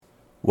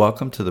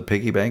Welcome to the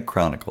Piggy Bank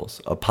Chronicles,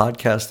 a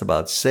podcast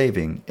about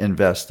saving,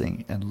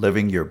 investing, and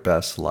living your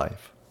best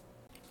life.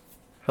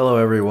 Hello,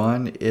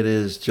 everyone. It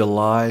is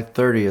July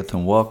 30th,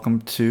 and welcome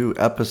to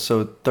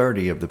episode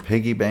 30 of the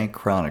Piggy Bank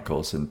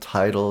Chronicles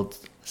entitled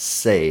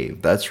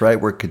Save. That's right,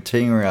 we're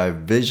continuing our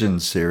Vision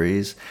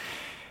series,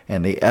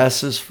 and the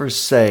S is for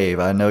save.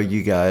 I know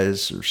you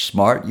guys are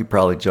smart. You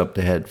probably jumped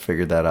ahead and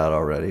figured that out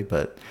already,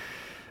 but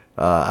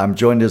I'm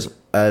joined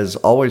as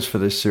always for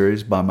this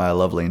series by my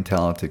lovely and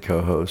talented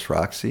co-host,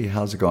 Roxie.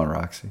 How's it going,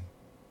 Roxie?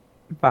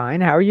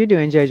 Fine. How are you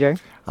doing, JJ?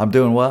 I'm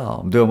doing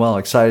well.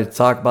 Excited to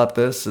talk about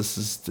this.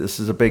 This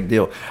is a big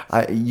deal.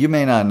 You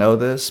may not know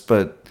this,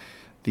 but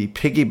the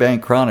Piggy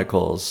Bank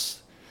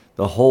Chronicles,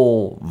 the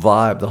whole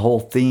vibe, the whole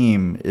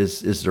theme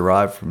is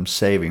derived from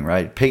saving,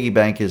 right? Piggy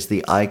bank is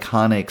the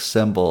iconic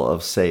symbol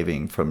of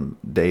saving from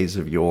days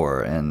of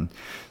yore, and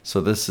so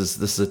this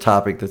is a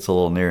topic that's a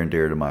little near and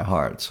dear to my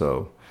heart.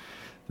 So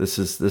this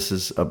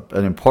is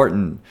an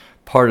important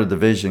part of the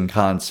vision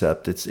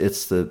concept.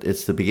 It's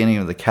the beginning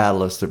of the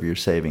catalyst of your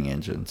saving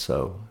engine.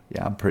 So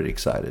yeah, I'm pretty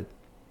excited.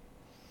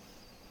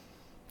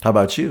 How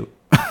about you?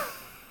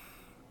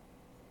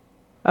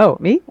 Oh,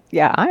 me?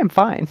 Yeah, I am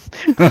fine.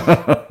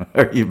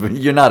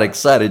 You're not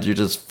excited. You're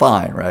just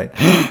fine, right?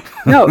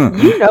 No,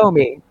 you know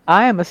me.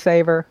 I am a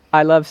saver.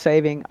 I love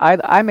saving.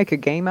 I make a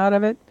game out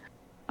of it.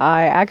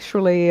 I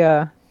actually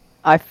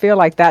I feel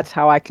like that's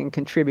how I can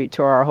contribute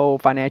to our whole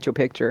financial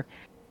picture,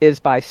 is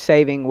by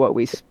saving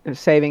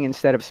saving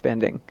instead of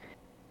spending.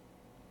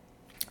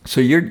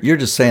 So you're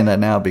just saying that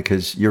now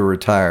because you're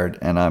retired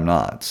and I'm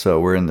not. So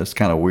we're in this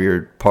kind of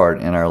weird part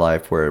in our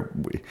life where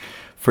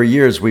for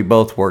years we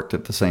both worked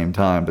at the same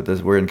time, but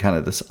we're in kind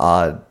of this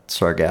odd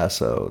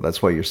sargasso.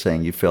 That's why you're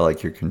saying you feel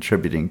like you're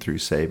contributing through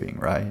saving,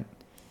 right?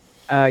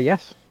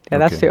 Yes. Yeah,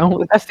 Okay.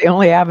 that's the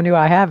only avenue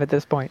I have at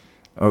this point.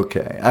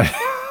 Okay.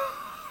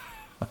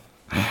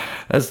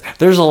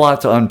 There's a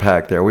lot to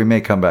unpack there. We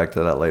may come back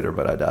to that later,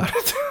 but I doubt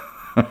it.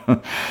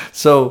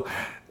 So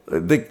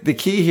the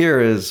key here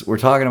is we're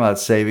talking about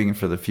saving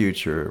for the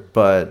future,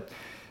 but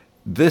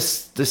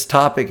this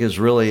topic is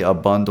really a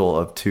bundle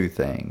of two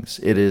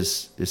things.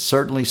 It's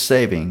certainly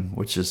saving,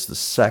 which is the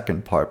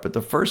second part, but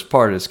the first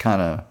part is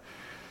kind of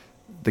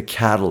the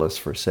catalyst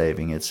for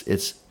saving.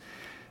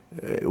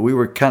 We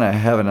were kind of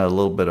having a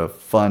little bit of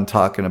fun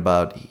talking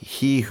about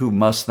He Who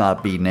Must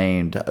Not Be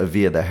Named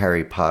via the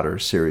Harry Potter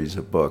series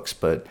of books.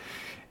 But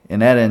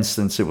in that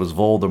instance, it was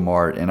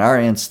Voldemort. In our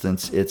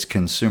instance, it's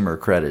consumer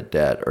credit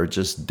debt, or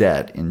just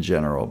debt in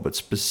general, but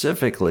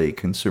specifically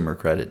consumer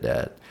credit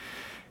debt.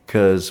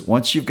 Because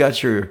once you've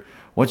got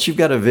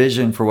a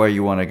vision for where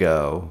you want to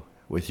go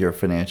with your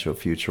financial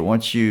future,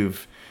 once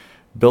you've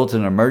built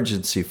an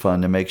emergency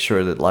fund to make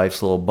sure that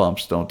life's little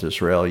bumps don't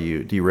derail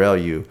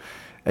you,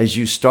 as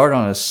you start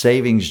on a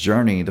savings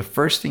journey, the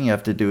first thing you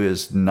have to do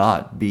is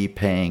not be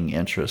paying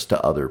interest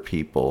to other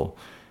people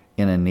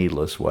in a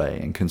needless way.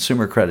 And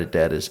consumer credit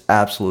debt is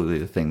absolutely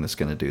the thing that's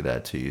going to do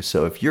that to you.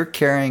 So if you're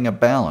carrying a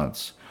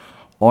balance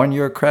on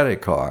your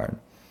credit card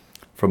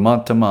from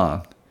month to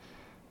month,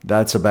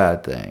 that's a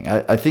bad thing.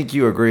 I think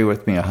you agree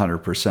with me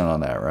 100%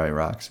 on that, right,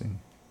 Roxy?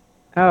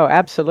 Oh,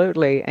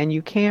 absolutely. And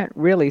you can't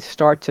really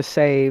start to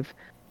save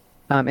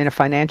in a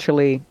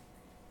financially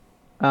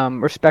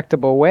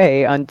respectable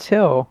way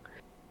until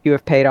you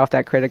have paid off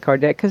that credit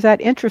card debt, because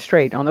that interest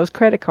rate on those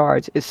credit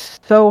cards is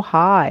so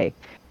high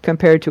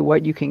compared to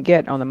what you can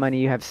get on the money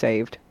you have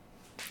saved.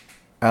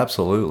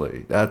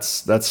 Absolutely.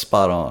 That's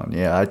spot on.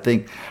 Yeah, I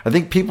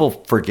think people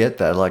forget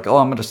that. Like, oh,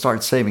 I'm going to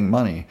start saving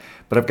money,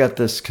 but I've got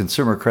this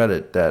consumer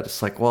credit debt.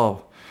 It's like,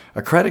 well,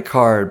 a credit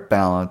card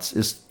balance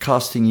is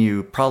costing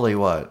you probably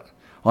what?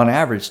 On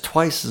average,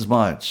 twice as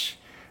much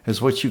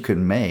as what you could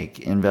make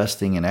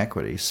investing in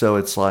equity. So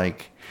it's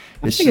like,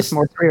 I think it's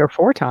more 3 or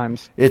 4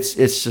 times. it's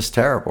just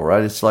terrible,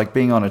 right? It's like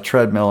being on a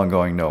treadmill and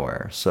going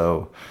nowhere.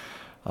 So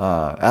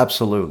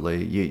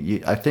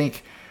absolutely, I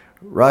think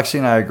Roxy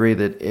and I agree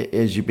that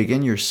as you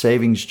begin your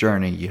savings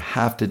journey, you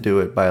have to do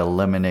it by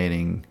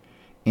eliminating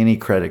any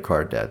credit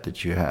card debt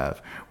that you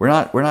have. We're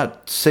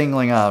not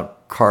singling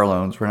out car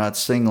loans. We're not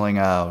singling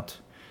out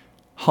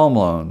home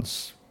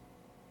loans.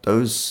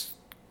 Those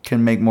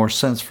can make more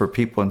sense for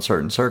people in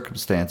certain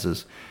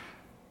circumstances.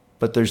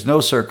 But there's no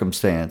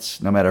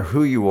circumstance, no matter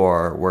who you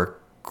are, where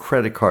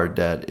credit card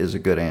debt is a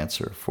good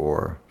answer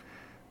for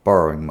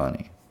borrowing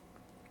money.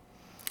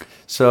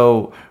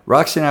 So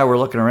Roxy and I were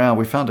looking around.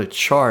 We found a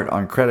chart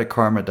on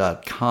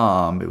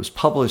creditkarma.com. It was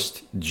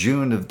published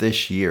June of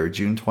this year,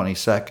 June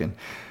 22nd.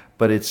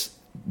 But it's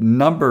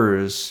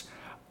numbers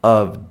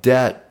of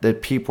debt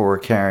that people were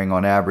carrying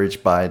on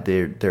average by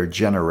their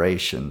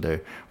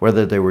generation,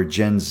 whether they were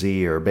Gen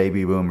Z or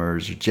baby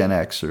boomers or Gen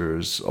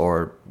Xers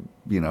or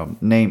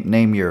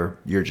name your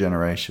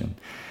generation.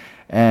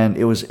 And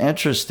it was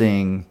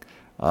interesting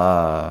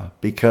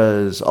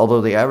because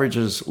although the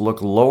averages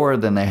look lower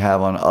than they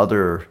have on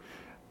other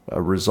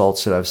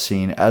results that I've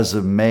seen, as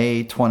of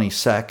May of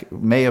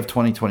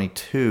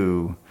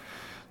 2022,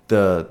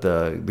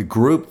 the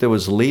group that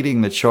was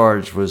leading the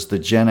charge was the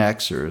Gen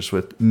Xers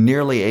with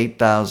nearly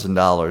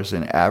 $8,000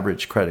 in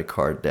average credit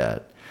card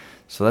debt.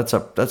 So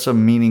that's a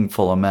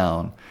meaningful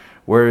amount.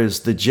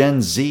 Whereas the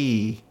Gen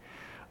Z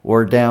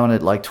were down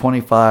at like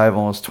 $25,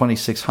 almost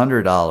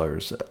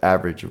 $2,600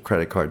 average of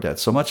credit card debt.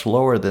 So much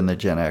lower than the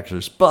Gen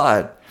Xers.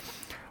 But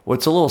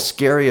what's a little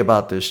scary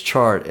about this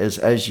chart is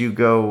as you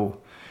go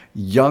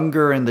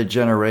younger in the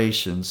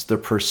generations, the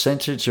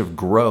percentage of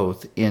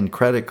growth in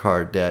credit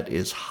card debt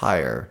is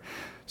higher.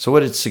 So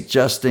what it's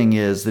suggesting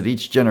is that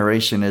each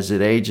generation, as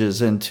it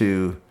ages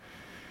into,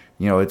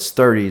 its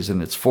 30s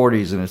and its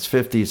 40s and its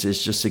 50s,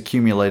 is just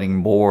accumulating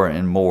more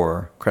and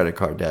more credit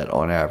card debt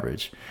on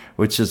average,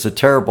 which is a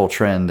terrible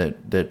trend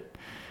that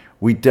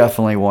we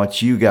definitely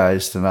want you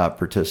guys to not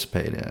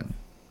participate in.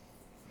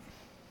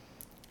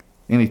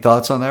 Any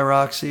thoughts on that,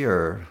 Roxy,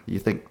 or you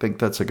think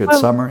that's a good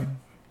summary?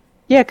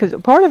 Yeah, because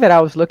part of it I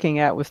was looking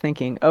at was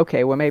thinking,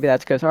 okay, well, maybe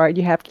that's because, all right,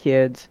 you have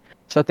kids,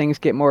 so things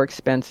get more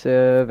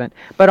expensive,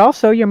 but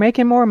also you're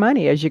making more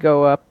money as you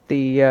go up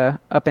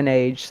up in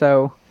age.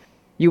 So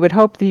you would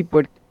hope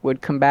people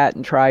would combat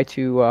and try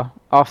to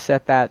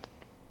offset that.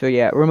 So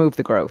yeah, remove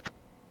the growth.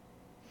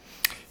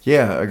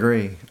 Yeah, I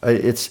agree.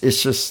 It's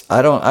just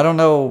I don't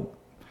know.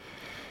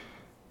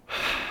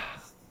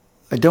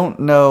 I don't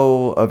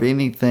know of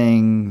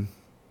anything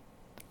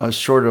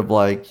short of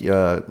like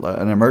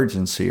an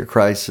emergency or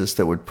crisis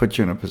that would put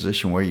you in a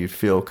position where you'd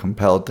feel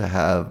compelled to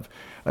have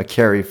a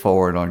carry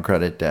forward on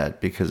credit debt,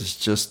 because it's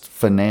just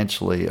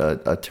financially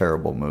a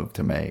terrible move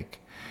to make.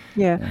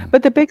 Yeah,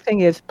 but the big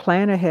thing is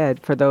plan ahead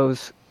for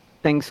those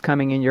things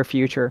coming in your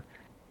future,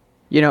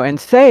 and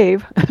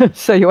save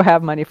so you'll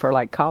have money for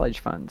like college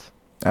funds.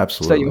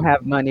 Absolutely. So you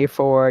have money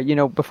for,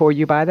 before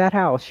you buy that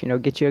house,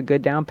 get you a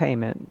good down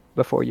payment.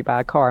 Before you buy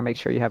a car, make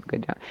sure you have a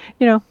good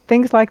down,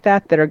 things like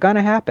that are going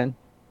to happen.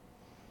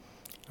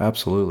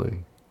 Absolutely.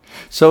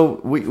 So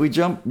we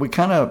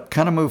kind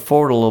of move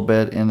forward a little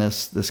bit in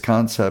this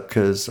concept,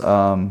 because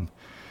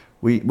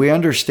we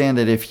understand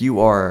that if you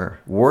are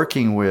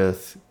working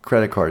with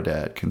credit card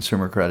debt,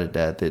 consumer credit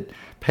debt, that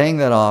paying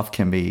that off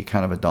can be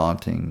kind of a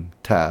daunting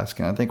task.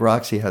 And I think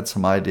Roxy had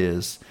some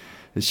ideas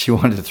that she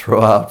wanted to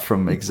throw out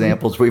from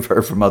examples we've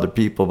heard from other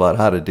people about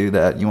how to do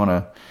that. You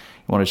want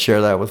to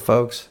share that with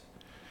folks?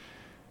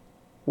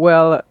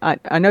 Well,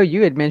 I know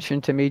you had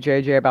mentioned to me,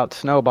 JJ, about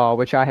Snowball,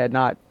 which I had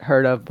not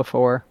heard of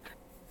before.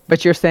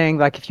 But you're saying,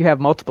 like, if you have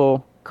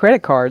multiple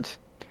credit cards,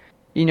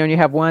 and you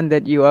have one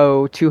that you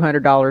owe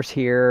 $200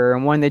 here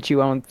and one that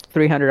you owe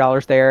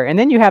 $300 there, and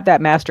then you have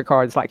that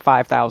MasterCard that's like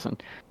 $5,000.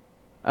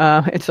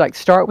 It's like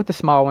start with the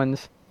small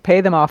ones,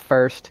 pay them off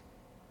first,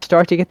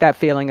 start to get that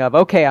feeling of,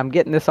 okay, I'm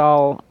getting this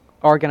all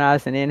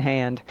organized and in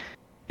hand,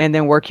 and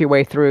then work your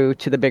way through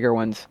to the bigger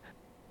ones.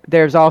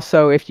 There's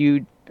also, if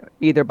you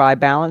either buy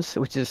balance,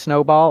 which is a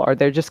Snowball, or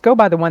they just go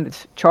by the one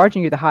that's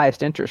charging you the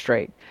highest interest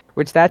rate,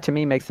 which that to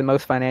me makes the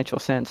most financial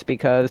sense,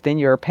 because then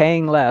you're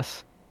paying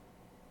less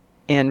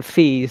in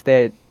fees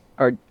that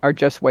are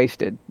just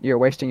wasted. You're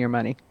wasting your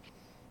money.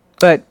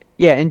 But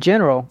yeah, in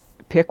general,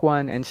 pick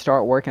one and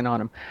start working on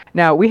them.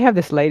 Now, we have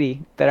this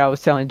lady that I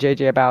was telling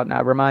JJ about, and I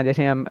reminded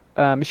him,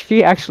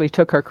 she actually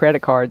took her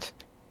credit cards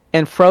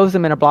and froze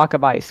them in a block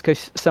of ice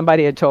because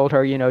somebody had told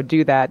her,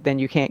 do that, then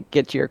you can't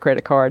get to your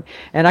credit card.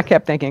 And I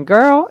kept thinking,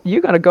 girl,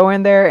 you're going to go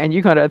in there and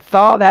you're going to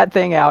thaw that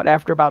thing out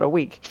after about a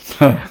week.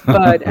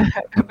 but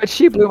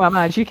she blew my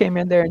mind. She came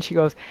in there and she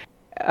goes,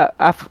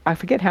 I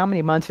forget how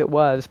many months it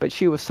was, but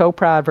she was so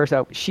proud of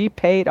herself. She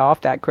paid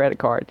off that credit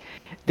card.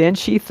 Then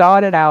she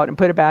thawed it out and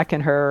put it back in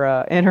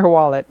her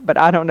wallet. But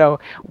I don't know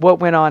what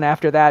went on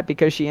after that,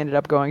 because she ended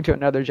up going to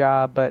another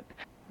job. But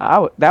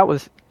that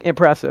was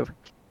impressive.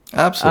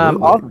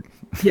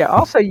 Absolutely.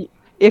 Also,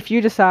 if you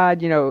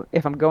decide,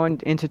 if I'm going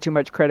into too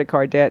much credit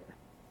card debt,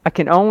 I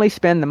can only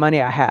spend the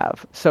money I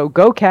have. So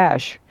go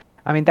cash.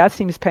 I mean, that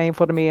seems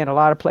painful to me, and a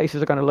lot of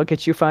places are going to look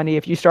at you funny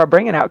if you start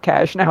bringing out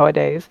cash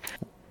nowadays.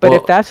 But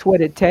if that's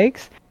what it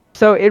takes,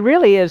 so it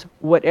really is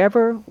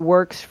whatever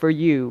works for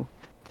you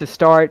to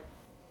start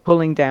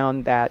pulling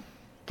down that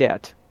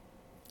debt.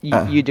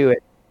 You do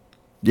it.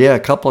 Yeah, a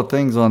couple of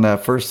things on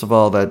that. First of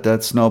all,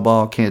 that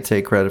Snowball, can't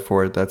take credit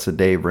for it. That's a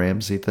Dave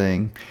Ramsey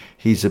thing.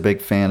 He's a big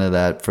fan of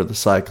that for the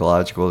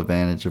psychological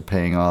advantage of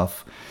paying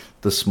off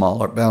the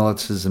smaller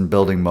balances and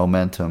building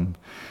momentum.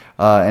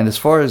 And as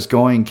far as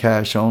going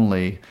cash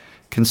only,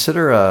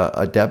 consider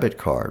a debit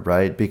card,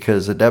 right?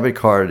 Because a debit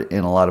card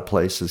in a lot of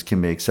places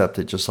can be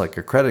accepted just like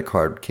a credit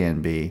card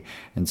can be.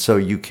 And so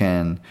you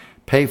can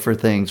pay for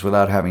things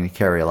without having to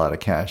carry a lot of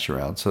cash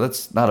around. So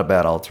that's not a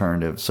bad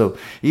alternative. So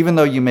even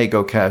though you may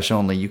go cash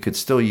only, you could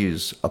still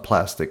use a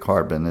plastic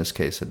card, but in this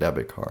case, a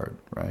debit card,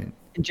 right?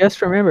 And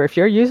just remember, if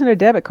you're using a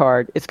debit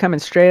card, it's coming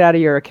straight out of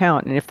your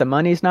account. And if the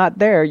money's not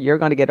there, you're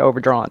going to get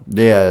overdrawn.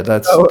 Yeah,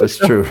 that's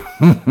true.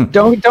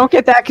 Don't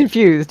get that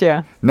confused.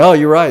 Yeah. No,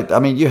 you're right. I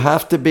mean, you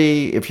have to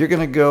be, if you're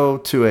going to go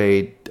to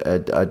a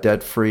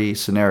debt-free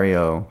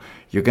scenario,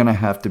 you're going to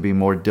have to be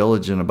more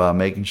diligent about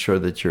making sure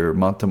that your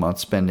month-to-month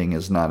spending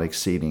is not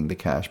exceeding the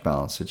cash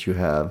balance that you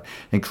have,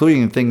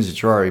 including things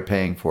that you're already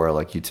paying for,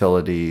 like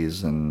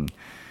utilities and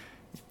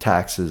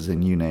taxes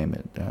and you name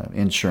it,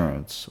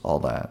 insurance, all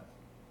that.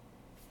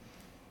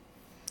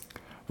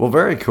 Well,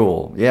 very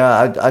cool.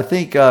 Yeah, I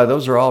think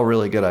those are all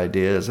really good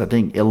ideas. I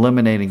think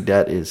eliminating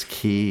debt is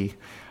key.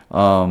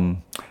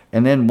 And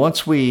then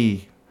once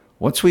we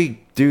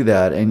do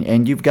that,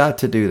 and you've got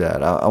to do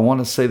that. I want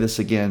to say this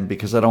again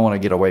because I don't want to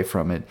get away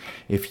from it.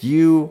 If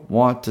you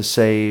want to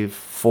save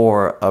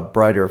for a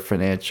brighter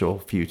financial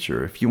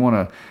future, if you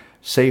want to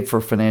save for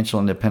financial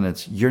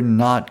independence, you're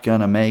not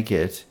going to make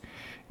it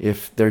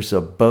if there's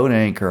a boat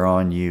anchor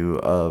on you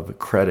of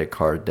credit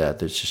card debt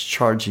that's just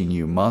charging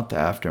you month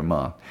after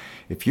month.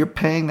 If you're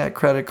paying that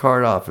credit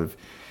card off,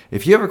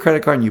 if you have a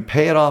credit card and you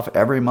pay it off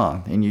every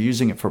month and you're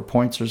using it for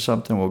points or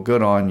something, well,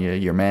 good on you.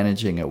 You're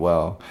managing it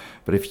well.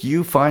 But if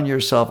you find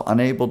yourself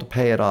unable to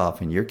pay it off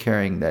and you're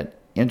carrying that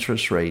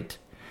interest rate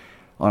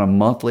on a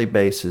monthly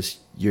basis,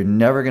 you're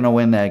never going to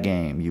win that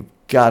game. You've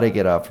got to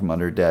get out from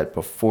under debt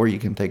before you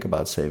can think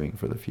about saving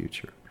for the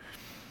future.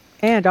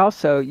 And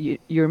also, you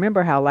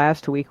remember how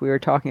last week we were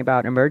talking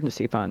about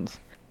emergency funds.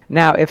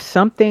 Now, if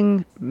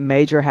something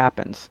major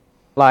happens,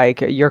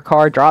 like your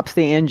car drops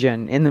the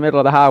engine in the middle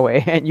of the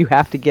highway and you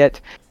have to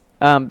get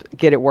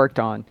it worked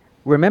on,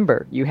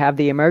 remember, you have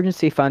the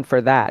emergency fund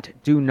for that.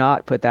 Do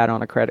not put that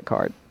on a credit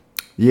card.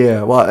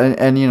 Yeah, well,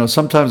 and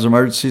sometimes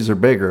emergencies are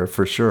bigger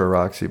for sure,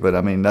 Roxy. But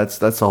I mean, that's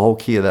the whole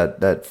key of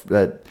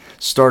that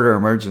starter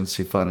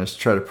emergency fund is to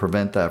try to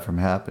prevent that from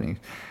happening.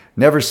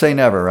 Never say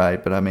never,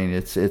 right? But I mean,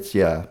 it's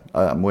yeah,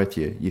 I'm with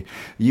you.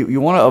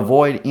 You want to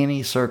avoid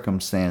any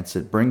circumstance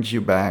that brings you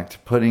back to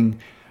putting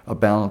a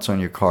balance on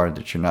your card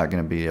that you're not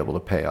going to be able to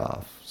pay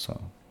off.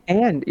 So.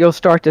 And you'll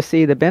start to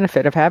see the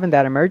benefit of having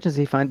that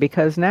emergency fund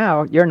because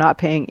now you're not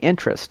paying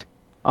interest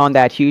on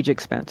that huge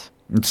expense.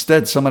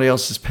 Instead, somebody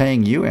else is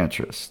paying you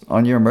interest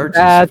on your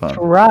emergency fund. That's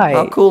right.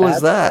 How cool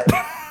is that?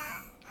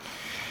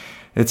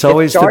 It's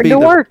always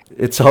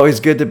it's always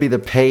good to be the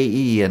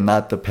payee and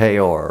not the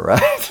payor,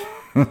 right?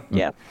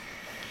 Yeah.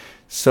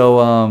 So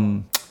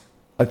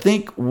I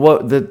think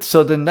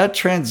so then that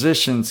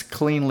transitions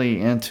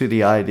cleanly into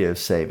the idea of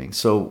saving.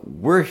 So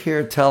we're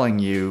here telling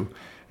you,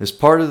 as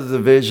part of the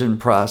vision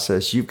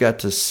process, you've got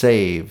to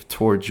save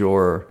towards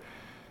your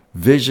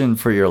vision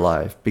for your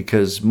life,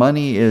 because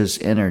money is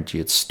energy.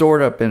 It's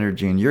stored up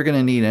energy, and you're going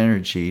to need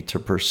energy to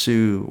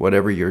pursue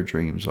whatever your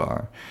dreams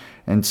are.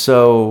 And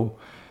so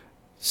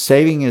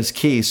saving is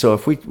key. So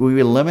if we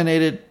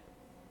eliminated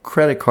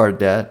credit card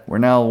debt, we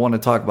now want to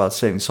talk about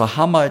saving. So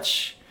how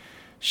much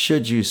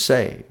should you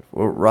save?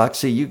 Well,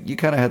 Roxy, you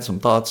kind of had some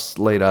thoughts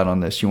laid out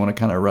on this. You want to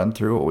kind of run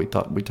through what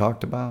we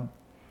talked about?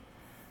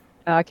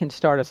 I can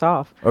start us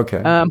off.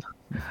 Okay.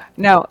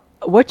 Now,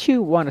 what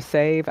you want to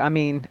save, I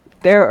mean,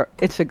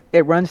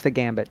 it runs the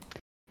gambit.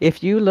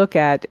 If you look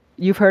at,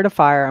 you've heard of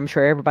FIRE. I'm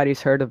sure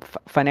everybody's heard of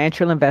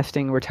financial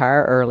investing,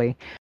 retire early.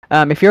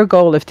 If your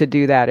goal is to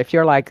do that, if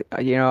you're like,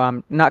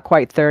 I'm not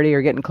quite 30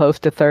 or getting close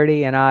to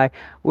 30, and I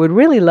would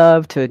really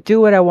love to do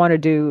what I want to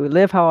do,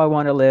 live how I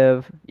want to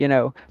live,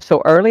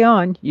 so early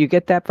on, you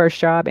get that first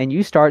job and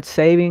you start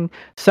saving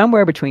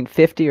somewhere between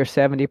 50 or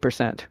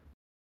 70%.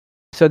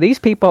 So these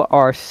people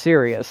are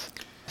serious.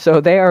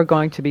 So they are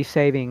going to be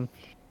saving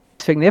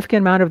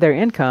significant amount of their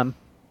income.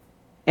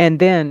 And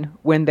then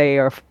when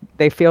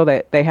they feel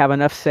that they have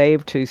enough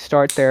saved to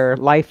start their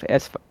life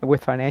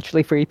with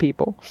financially free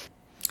people,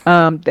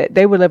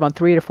 they would live on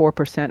 3 to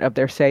 4% of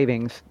their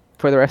savings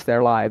for the rest of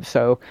their lives.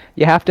 So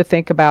you have to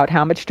think about,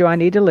 how much do I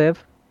need to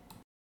live?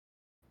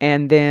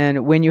 And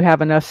then when you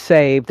have enough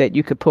saved that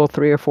you could pull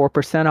 3 or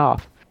 4%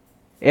 off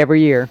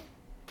every year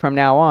from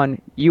now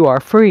on, you are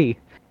free.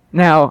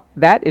 Now,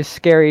 that is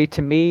scary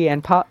to me,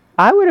 and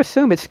I would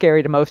assume it's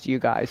scary to most of you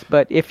guys.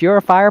 But if you're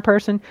a FIRE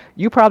person,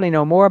 you probably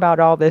know more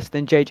about all this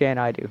than JJ and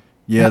I do.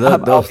 Yeah,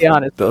 I'll be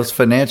honest. Those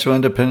financial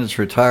independence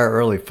retire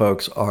early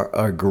folks are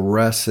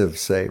aggressive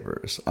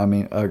savers. I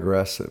mean,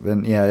 aggressive.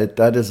 And yeah,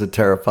 that is a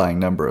terrifying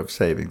number of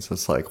savings.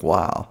 It's like,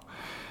 wow.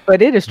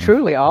 But it is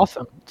truly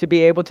awesome to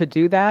be able to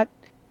do that,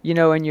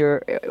 and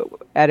you're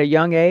at a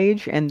young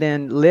age and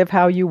then live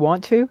how you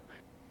want to.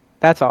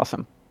 That's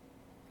awesome.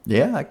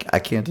 Yeah, I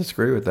can't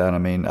disagree with that. I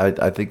mean,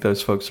 I think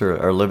those folks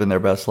are living their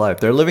best life.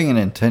 They're living an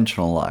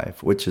intentional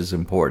life, which is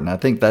important. I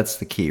think that's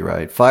the key,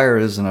 right? FIRE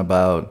isn't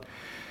about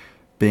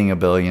being a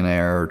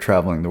billionaire or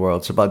traveling the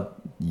world. It's about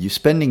you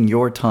spending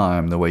your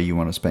time the way you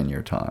want to spend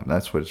your time.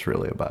 That's what it's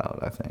really about,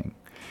 I think.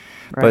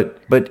 Right.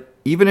 But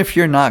even if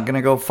you're not going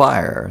to go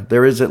FIRE,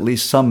 there is at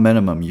least some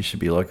minimum you should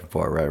be looking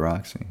for, right,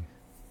 Roxy?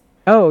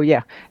 Oh,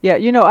 yeah. Yeah,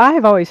 I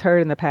have always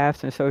heard in the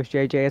past, and so is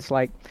JJ, it's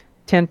like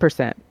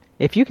 10%.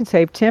 If you can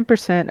save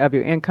 10% of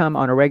your income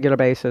on a regular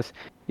basis,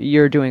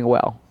 you're doing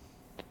well.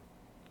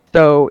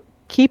 So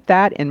keep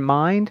that in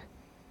mind,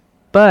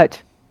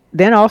 but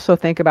then also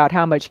think about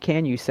how much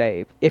can you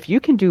save. If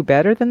you can do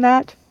better than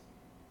that,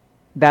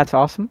 that's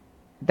awesome.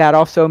 That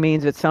also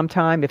means that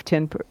sometime if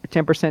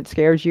 10%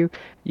 scares you,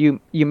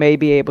 you may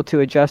be able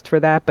to adjust for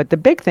that. But the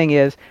big thing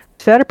is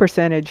set a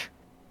percentage,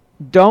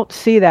 don't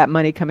see that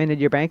money come into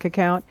your bank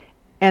account,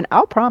 and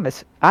I'll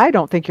promise, I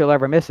don't think you'll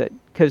ever miss it,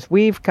 because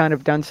we've kind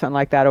of done something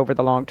like that over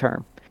the long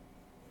term.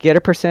 Get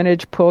a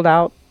percentage pulled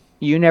out,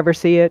 you never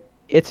see it,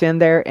 it's in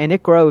there, and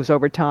it grows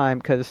over time,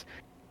 because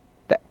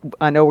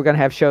I know we're going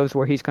to have shows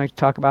where he's going to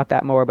talk about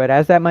that more, but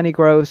as that money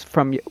grows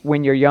from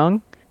when you're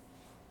young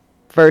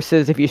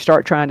versus if you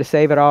start trying to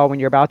save it all when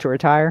you're about to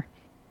retire,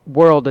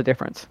 world of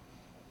difference.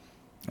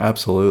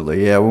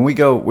 Absolutely. Yeah. When we're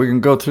going to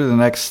go through the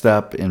next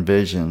step in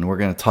vision, we're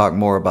going to talk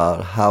more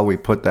about how we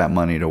put that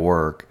money to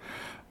work.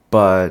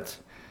 But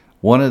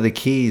one of the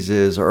keys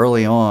is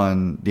early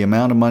on, the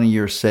amount of money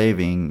you're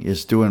saving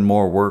is doing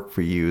more work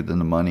for you than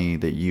the money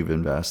that you've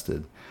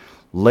invested.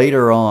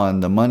 Later on,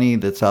 the money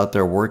that's out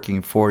there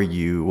working for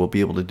you will be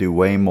able to do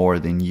way more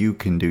than you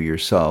can do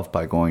yourself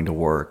by going to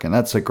work. And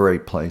that's a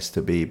great place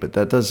to be. But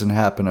that doesn't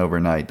happen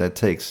overnight. That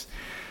takes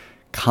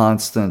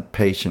constant,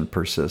 patient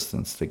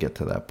persistence to get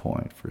to that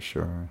point, for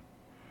sure.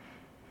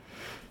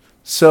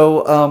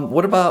 So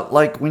what about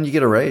like when you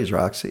get a raise,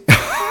 Roxie?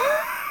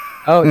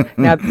 Oh,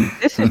 now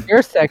this is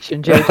your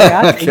section, JJ.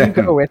 I think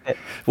you go with it.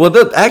 Well,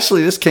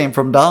 actually, this came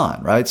from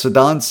Don, right? So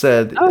Don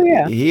said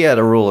he had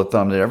a rule of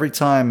thumb that every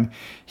time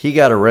he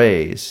got a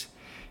raise,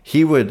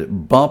 he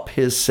would bump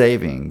his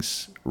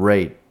savings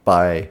rate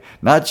by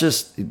not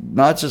just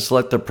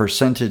let the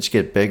percentage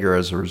get bigger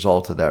as a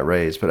result of that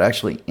raise, but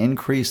actually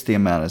increase the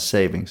amount of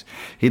savings.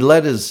 He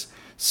let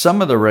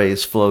some of the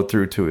raise flow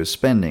through to his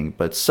spending,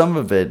 but some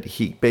of it,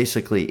 he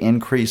basically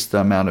increased the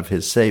amount of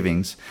his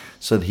savings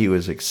so that he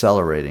was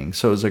accelerating.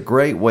 So it was a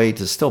great way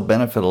to still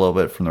benefit a little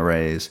bit from the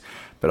raise,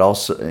 but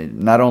also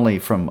not only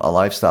from a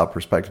lifestyle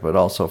perspective, but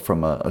also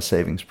from a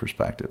savings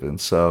perspective. And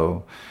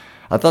so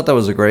I thought that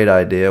was a great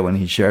idea when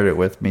he shared it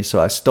with me. So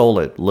I stole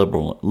it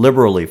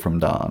liberally from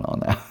Don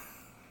on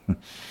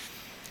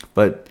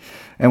that.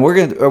 And we're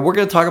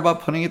gonna talk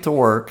about putting it to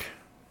work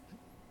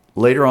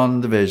later on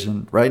in the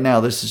vision. Right now,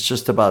 this is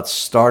just about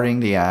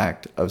starting the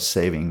act of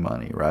saving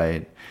money,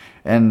 right?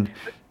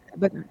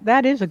 But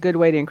that is a good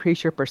way to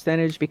increase your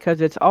percentage,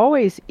 because it's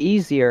always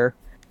easier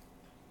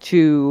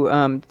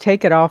to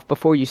take it off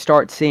before you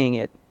start seeing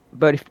it.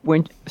 But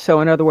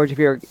in other words, if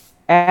you're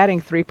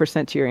adding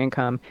 3% to your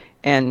income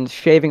and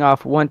shaving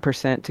off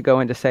 1% to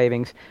go into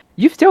savings,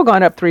 you've still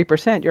gone up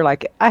 3%. You're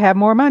like, I have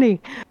more money.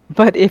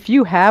 But if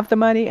you have the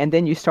money and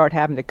then you start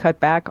having to cut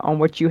back on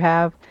what you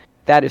have,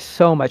 that is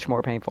so much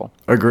more painful.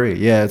 Agree.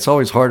 Yeah, it's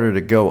always harder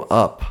to go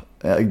up,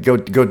 go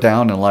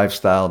down in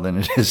lifestyle than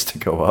it is to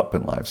go up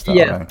in lifestyle.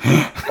 Yeah, right?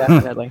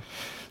 Definitely.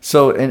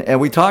 So,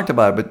 and we talked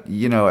about it,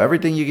 but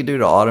everything you can do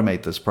to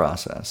automate this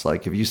process.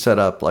 Like if you set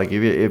up, like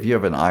if you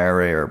have an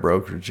IRA or a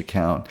brokerage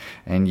account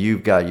and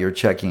you've got your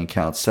checking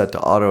account set to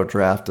auto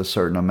draft a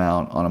certain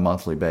amount on a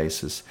monthly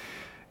basis,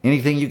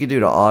 anything you can do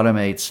to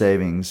automate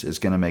savings is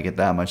going to make it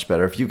that much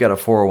better. If you've got a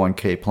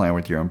 401k plan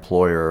with your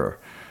employer,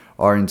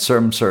 or in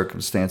certain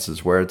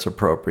circumstances where it's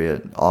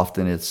appropriate,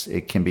 often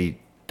it can be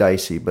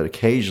dicey, but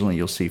occasionally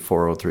you'll see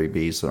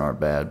 403bs that aren't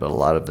bad, but a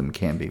lot of them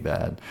can be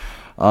bad.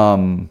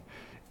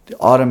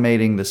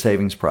 Automating the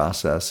savings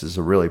process is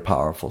a really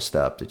powerful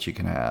step that you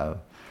can have,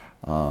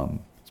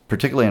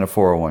 particularly in a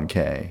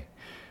 401k,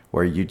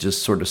 where you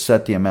just sort of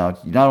set the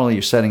amount. Not only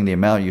you're setting the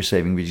amount you're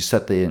saving, but you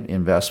set the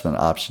investment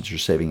options you're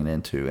saving it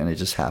into, and it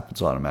just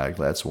happens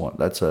automatically.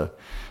 It's a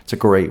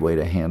great way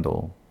to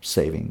handle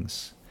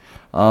savings.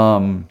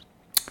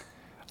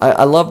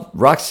 I love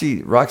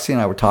Roxie. Roxie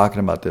and I were talking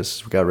about this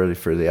as we got ready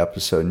for the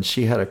episode, and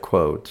she had a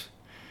quote.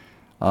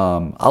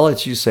 I'll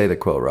let you say the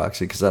quote,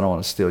 Roxie, because I don't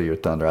want to steal your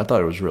thunder. I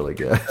thought it was really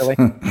good.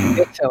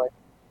 It's silly.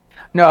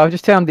 No, I was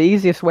just telling him the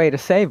easiest way to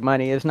save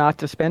money is not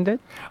to spend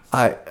it.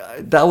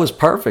 That was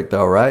perfect,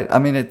 though, right? I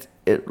mean,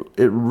 it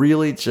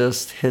really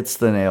just hits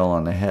the nail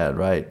on the head,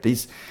 right?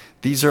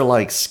 These are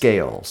like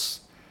scales.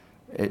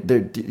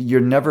 They're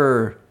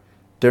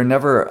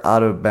never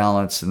out of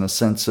balance in the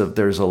sense of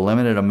there's a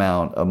limited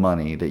amount of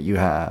money that you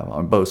have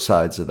on both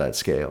sides of that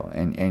scale,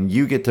 and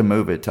you get to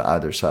move it to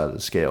either side of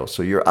the scale.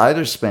 So you're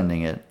either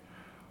spending it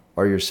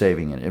or you're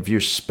saving it. If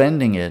you're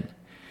spending it,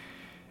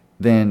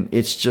 then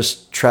it's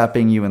just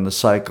trapping you in the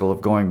cycle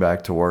of going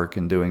back to work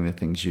and doing the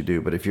things you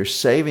do. But if you're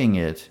saving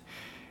it,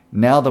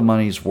 now the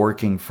money's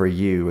working for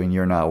you and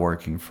you're not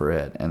working for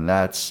it. And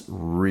that's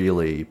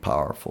really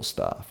powerful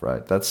stuff,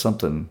 right? That's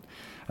something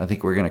I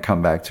think we're going to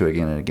come back to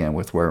again and again,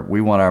 with where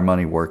we want our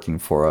money working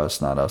for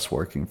us, not us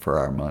working for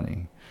our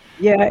money.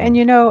 Yeah,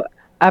 and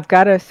I've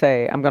got to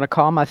say, I'm going to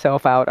call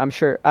myself out. I'm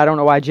sure, I don't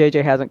know why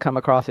JJ hasn't come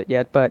across it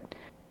yet, but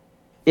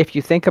if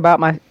you think about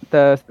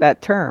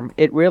that term,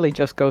 it really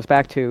just goes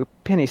back to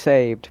penny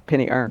saved,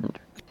 penny earned.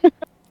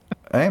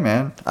 Hey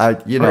man,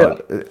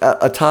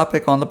 a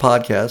topic on the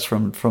podcast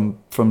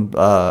from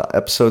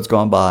episodes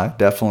gone by.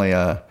 Definitely,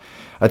 I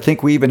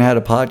think we even had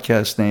a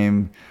podcast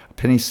name,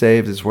 "Penny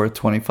Saved is Worth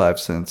 25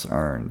 Cents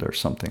Earned," or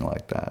something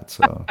like that.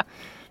 So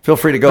feel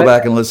free to go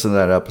back and listen to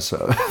that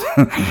episode.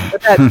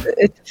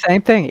 It's the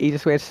same thing.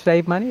 Easiest way to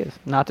save money is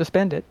not to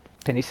spend it.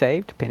 Penny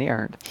saved, penny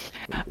earned.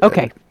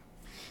 Okay.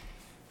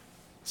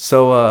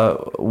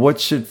 So, what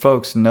should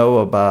folks know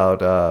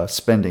about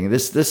spending?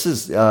 This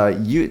is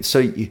you.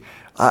 So,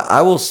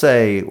 I will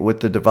say, with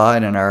the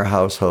divide in our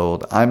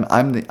household, I'm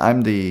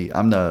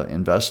the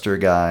investor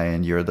guy,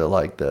 and you're the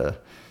like the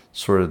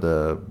sort of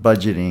the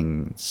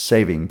budgeting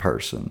saving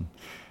person.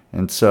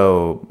 And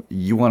so,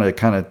 you want to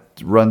kind of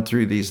run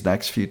through these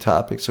next few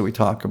topics that we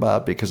talk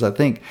about, because I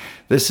think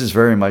this is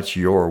very much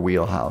your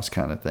wheelhouse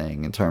kind of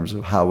thing in terms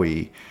of how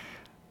we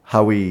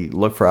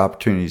look for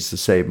opportunities to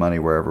save money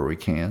wherever we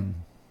can.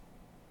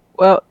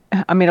 Well,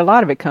 I mean, a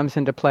lot of it comes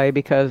into play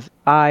because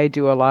I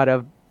do a lot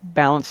of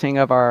balancing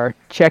of our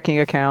checking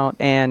account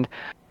and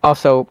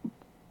also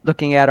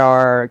looking at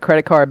our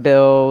credit card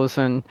bills.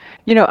 And,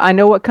 I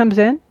know what comes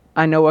in,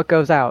 I know what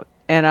goes out.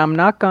 And I'm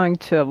not going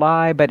to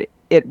lie, but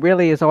it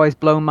really has always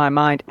blown my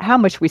mind how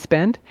much we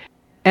spend.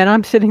 And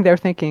I'm sitting there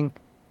thinking,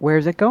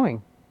 where's it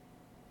going?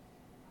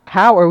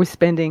 How are we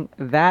spending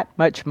that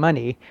much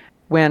money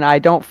when I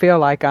don't feel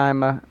like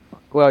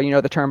well,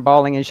 the term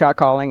balling and shot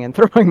calling and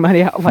throwing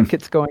money out like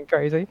it's going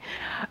crazy.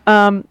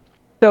 Um,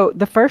 so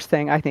the first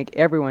thing I think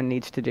everyone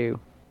needs to do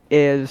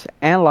is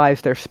analyze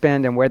their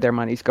spend and where their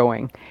money's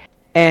going.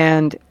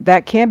 And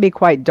that can be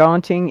quite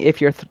daunting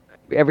if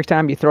every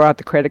time you throw out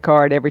the credit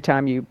card, every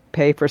time you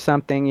pay for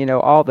something,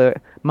 all the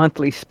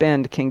monthly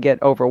spend can get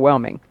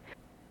overwhelming.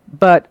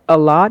 But a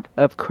lot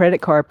of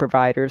credit card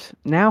providers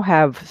now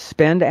have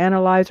spend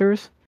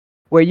analyzers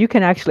where you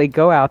can actually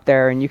go out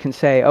there and you can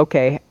say,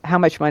 okay, how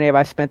much money have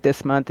I spent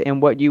this month in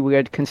what you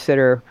would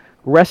consider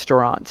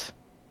restaurants?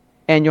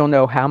 And you'll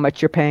know how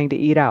much you're paying to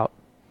eat out.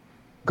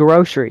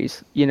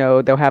 Groceries,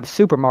 they'll have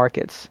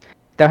supermarkets,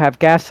 they'll have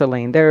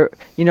gasoline.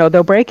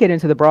 They'll break it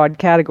into the broad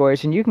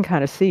categories and you can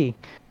kind of see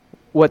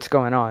what's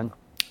going on.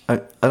 I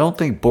don't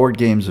think board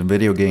games and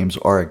video games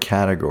are a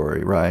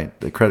category, right?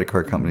 The credit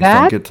card companies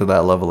don't That get to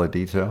that level of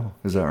detail.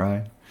 Is that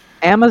right?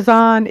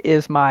 Amazon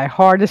is my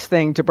hardest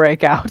thing to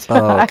break out.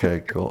 Oh,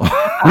 okay, cool.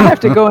 I have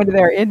to go into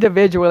there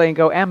individually and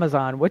go,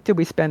 Amazon, what did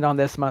we spend on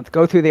this month?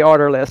 Go through the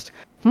order list.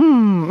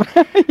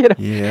 That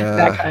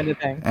Yeah, kind of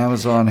thing.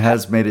 Amazon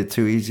has made it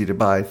too easy to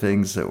buy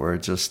things that were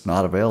just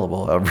not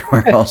available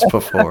everywhere else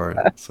before.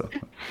 So,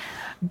 yeah.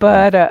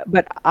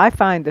 But I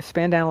find the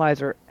spend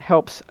analyzer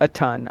helps a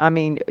ton. I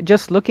mean,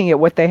 just looking at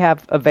what they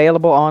have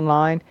available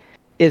online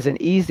is an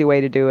easy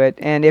way to do it.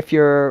 And if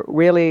you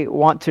really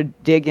want to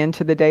dig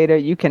into the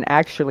data, you can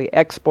actually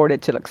export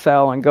it to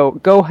Excel and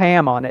go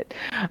ham on it.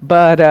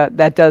 But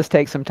that does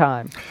take some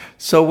time.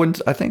 So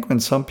when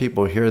some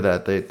people hear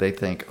that, they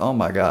think, oh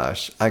my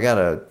gosh, I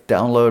gotta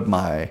download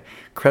my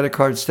credit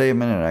card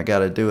statement and I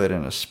gotta do it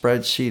in a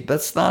spreadsheet.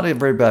 That's not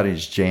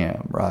everybody's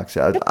jam, Roxy.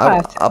 That's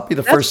what I'll be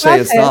the That's first to what say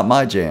I it's said. not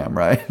my jam,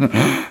 right?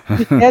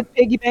 You said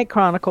Piggy Bank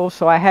Chronicles,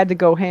 so I had to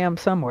go ham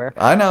somewhere.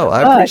 I know.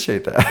 I But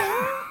appreciate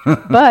that.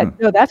 but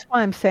no, that's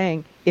why I'm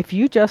saying if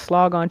you just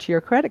log onto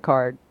your credit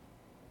card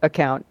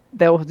account,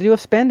 they'll do a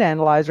spend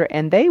analyzer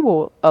and they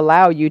will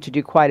allow you to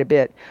do quite a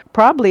bit,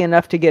 probably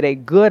enough to get a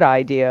good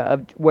idea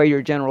of where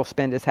your general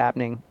spend is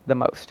happening the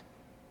most.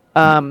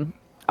 Um,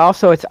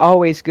 Also, it's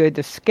always good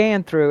to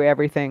scan through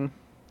everything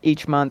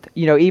each month,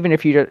 even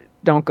if you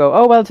don't go,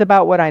 oh, well, it's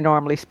about what I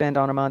normally spend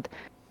on a month.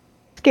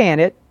 Scan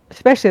it,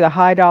 especially the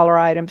high dollar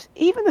items,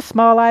 even the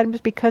small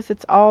items, because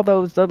it's all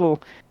those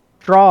little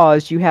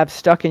draws you have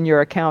stuck in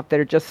your account that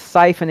are just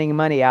siphoning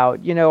money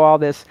out. All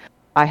this,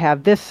 I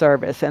have this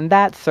service and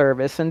that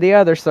service and the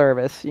other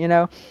service.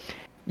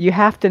 You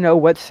have to know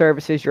what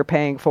services you're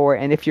paying for.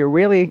 And if you're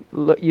really,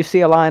 you see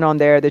a line on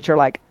there that you're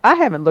like, I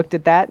haven't looked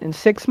at that in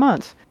 6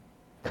 months,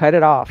 cut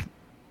it off.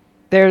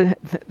 There,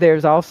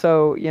 there's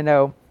also,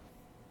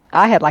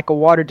 I had like a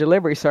water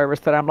delivery service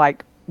that I'm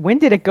like, when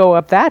did it go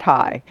up that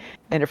high?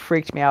 And it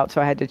freaked me out,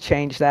 so I had to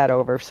change that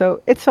over.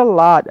 So it's a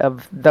lot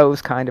of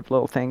those kind of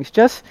little things.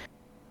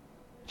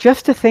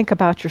 Just to think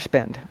about your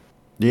spend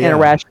in a Yeah.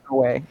 rational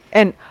way.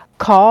 And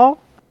call,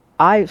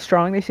 I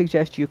strongly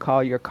suggest you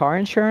call your car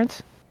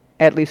insurance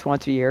at least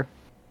once a year,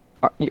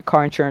 your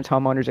car insurance,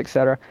 homeowners,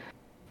 etc.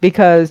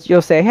 Because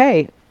you'll say,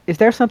 hey, is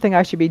there something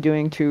I should be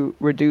doing to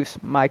reduce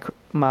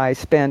my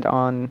spend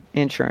on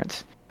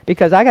insurance?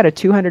 Because I got a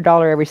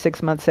 $200 every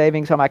 6 month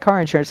savings on my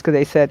car insurance because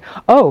they said,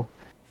 oh,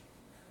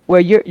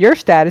 well, your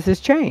status has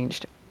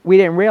changed. We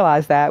didn't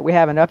realize that. We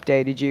haven't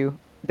updated you.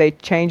 They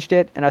changed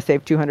it, and I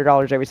saved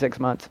 $200 every 6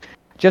 months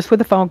just with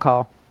a phone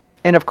call.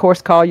 And of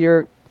course, call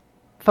your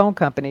phone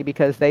company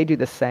because they do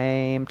the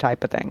same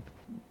type of thing.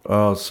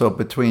 Oh, so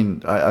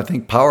I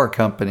think Power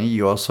Company,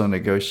 you also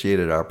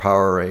negotiated our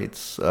power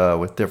rates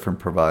with different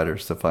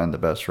providers to find the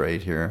best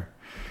rate here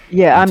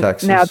Yeah, in now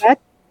Texas. that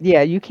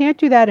yeah, you can't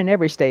do that in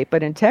every state,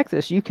 but in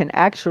Texas, you can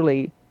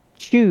actually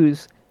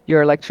choose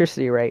your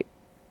electricity rate.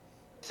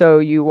 So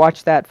you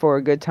watch that for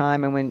a good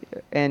time,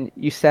 and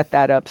you set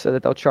that up so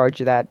that they'll charge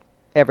you that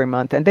every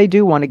month. And they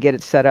do want to get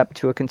it set up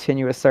to a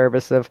continuous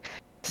service of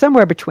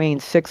somewhere between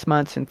 6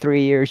 months and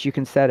 3 years. You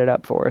can set it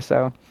up for.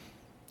 So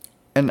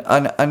And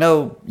I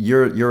know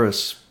you're a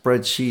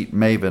spreadsheet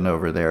maven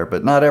over there,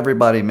 but not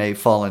everybody may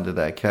fall into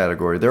that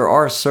category. There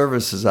are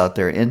services out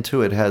there.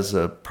 Intuit has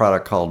a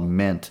product called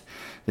Mint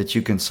that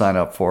you can sign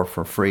up for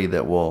free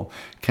that will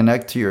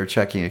connect to your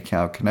checking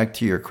account, connect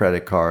to your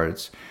credit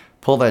cards,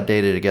 pull that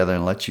data together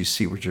and let you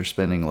see what your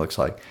spending looks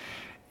like.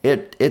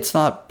 It's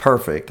not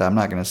perfect. I'm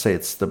not going to say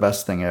it's the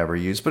best thing I ever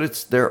used,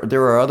 but there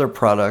are other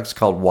products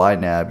called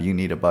YNAB, You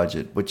Need a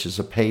Budget, which is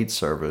a paid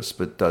service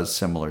but does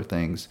similar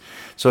things.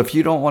 So if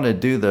you don't want to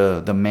do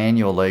the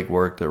manual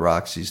legwork that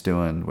Roxy's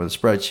doing with a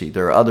spreadsheet,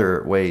 there are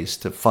other ways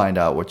to find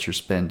out what your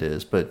spend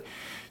is. But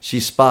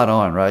she's spot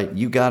on, right?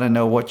 You got to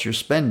know what you're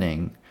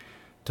spending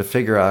to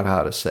figure out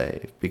how to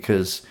save,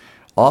 because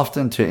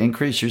often to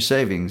increase your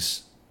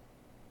savings,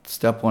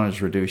 step one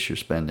is reduce your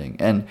spending.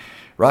 And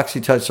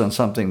Roxy touched on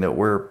something that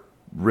we're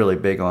really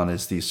big on,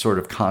 is these sort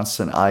of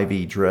constant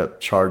IV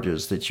drip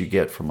charges that you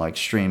get from like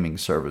streaming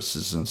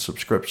services and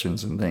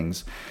subscriptions and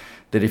things,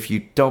 that if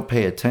you don't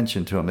pay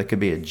attention to them, it could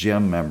be a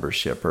gym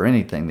membership or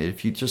anything, that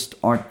if you just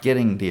aren't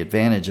getting the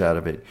advantage out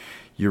of it,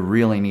 you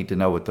really need to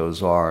know what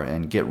those are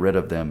and get rid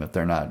of them if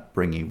they're not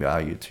bringing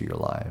value to your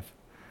life.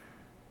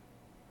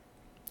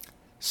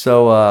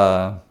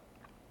 So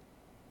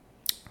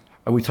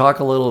we talked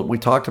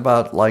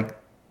about like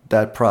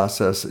that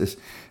process.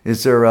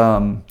 Is there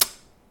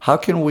how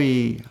can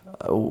we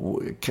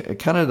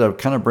kind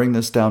of bring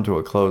this down to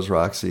a close,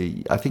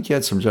 Roxy? I think you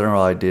had some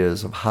general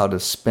ideas of how to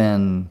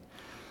spend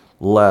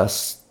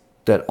less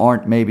that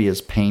aren't maybe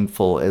as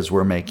painful as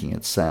we're making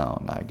it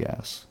sound, I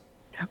guess.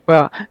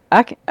 Well,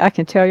 I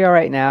can tell you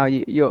right now,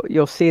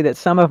 you'll see that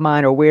some of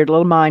mine are weird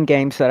little mind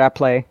games that I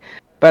play.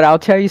 But I'll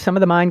tell you some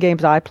of the mind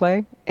games I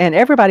play, and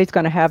everybody's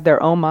going to have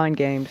their own mind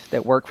games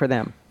that work for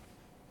them.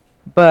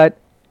 But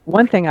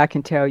one thing I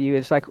can tell you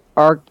is like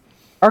our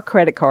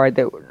credit card,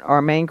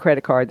 our main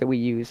credit card that we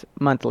use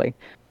monthly.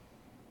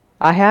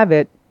 I have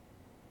it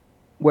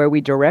where we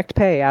direct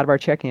pay out of our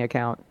checking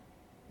account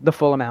the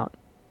full amount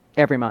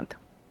every month.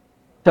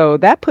 So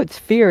that puts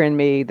fear in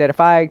me that if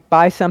I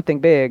buy something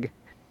big,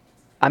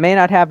 I may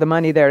not have the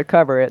money there to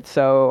cover it,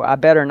 so I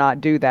better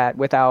not do that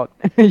without,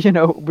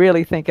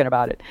 really thinking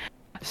about it.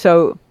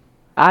 So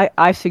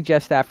I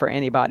suggest that for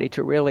anybody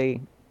to really,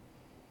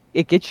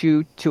 it gets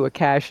you to a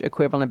cash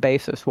equivalent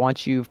basis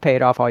once you've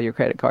paid off all your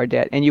credit card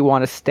debt and you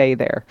want to stay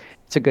there.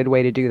 It's a good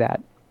way to do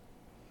that.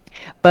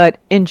 But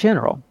in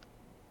general,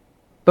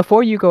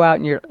 before you go out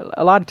and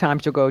a lot of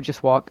times you'll go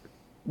just walk,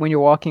 when you're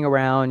walking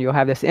around, you'll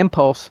have this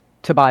impulse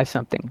to buy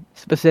something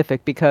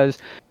specific because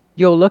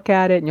you'll look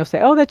at it and you'll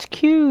say, oh, that's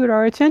cute,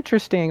 or it's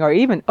interesting, or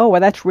even, oh,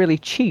 well, that's really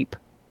cheap.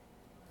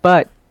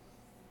 But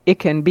it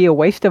can be a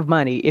waste of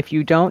money if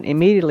you don't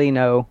immediately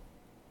know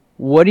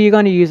what are you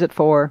going to use it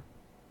for,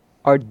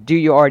 or do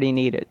you already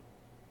need it?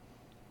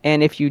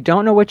 And if you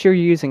don't know what you're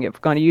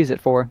going to use it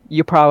for,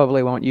 you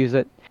probably won't use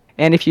it.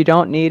 And if you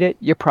don't need it,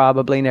 you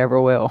probably never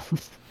will.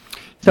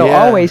 So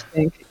always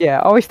think,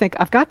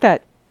 I've got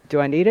that. Do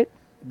I need it?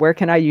 Where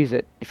can I use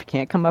it? If you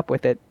can't come up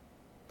with it,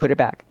 put it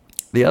back.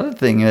 The other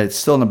thing that's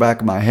still in the back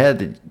of my head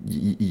that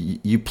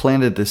you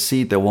planted the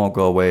seed that won't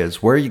go away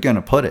is, where are you going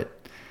to put it?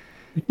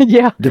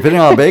 Yeah. Depending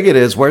on how big it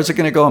is, where's it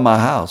going to go in my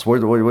house?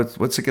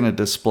 What's it going to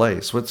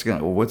displace? How's it going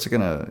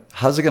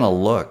to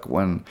look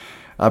when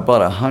I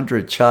bought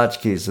 100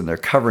 tchotchkes and they're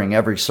covering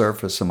every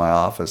surface in my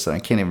office and I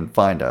can't even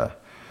find a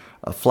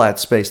flat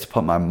space to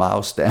put my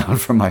mouse down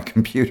from my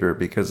computer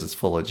because it's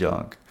full of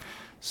junk.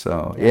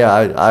 So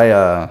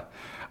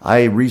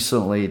I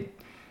recently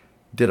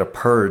did a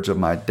purge of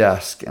my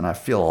desk, and I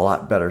feel a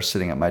lot better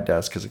sitting at my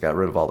desk because I got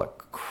rid of all the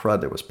crud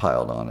that was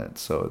piled on it.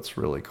 So it's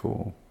really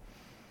cool.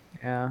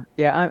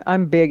 Yeah.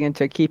 I'm big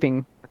into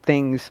keeping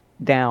things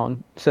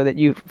down so that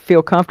you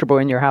feel comfortable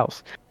in your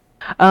house.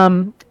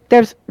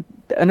 There's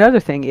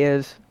another thing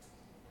is,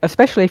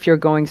 especially if you're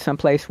going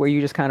someplace where you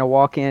just kind of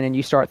walk in and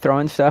you start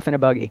throwing stuff in a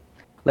buggy.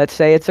 Let's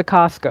say it's a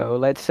Costco.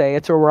 Let's say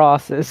it's a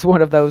Ross's,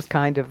 one of those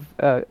kind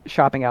of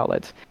shopping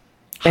outlets.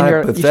 And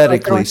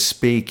hypothetically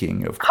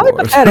speaking, of course.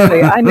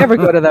 Hypothetically, I never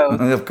go to those.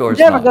 Of course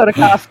never not. Go to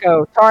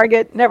Costco,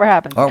 Target, never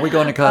happens. Aren't we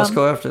going to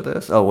Costco after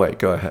this? Oh, wait,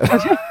 go ahead.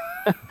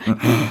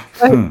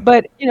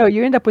 but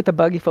you end up with a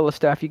buggy full of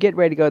stuff. You get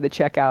ready to go to the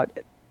checkout.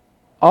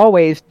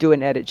 Always do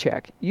an edit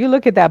check. You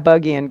look at that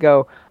buggy and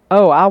go,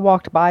 oh, I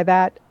walked by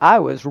that. I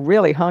was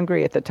really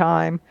hungry at the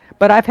time,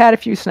 but I've had a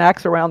few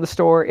snacks around the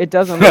store. It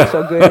doesn't look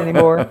so good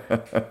anymore.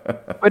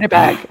 Put it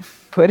back.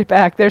 Put it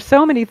back. There's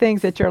so many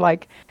things that you're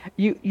like,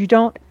 you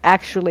don't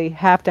actually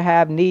have to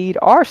have need,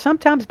 or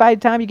sometimes by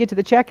the time you get to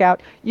the checkout,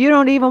 you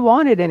don't even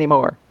want it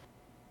anymore.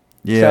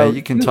 Yeah, so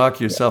you can talk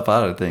yourself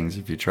out of things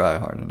if you try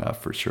hard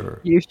enough, for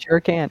sure. You sure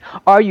can.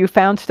 Or you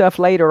found stuff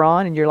later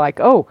on and you're like,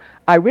 oh,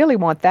 I really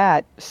want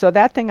that. So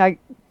that thing I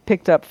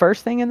picked up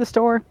first thing in the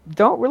store,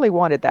 don't really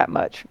want it that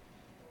much.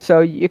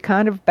 So you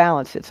kind of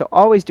balance it. So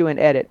always do an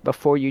edit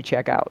before you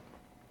check out.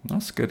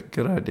 That's a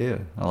good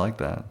idea. I like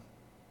that.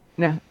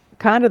 Now,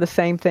 kind of the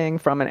same thing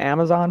from an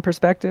Amazon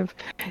perspective.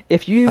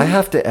 I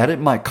have to edit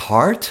my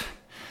cart?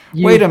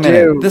 Wait a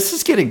minute. This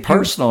is getting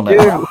personal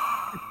now.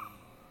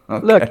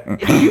 Okay. Look,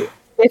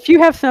 if you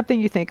have something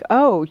you think,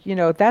 oh,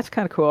 that's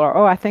kind of cool, or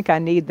oh, I think I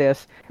need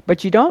this,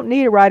 but you don't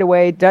need it right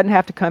away, it doesn't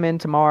have to come in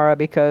tomorrow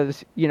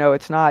because,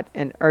 it's not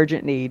an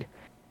urgent need.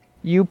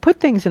 You put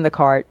things in the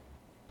cart,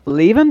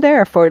 leave them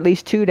there for at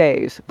least 2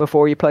 days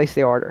before you place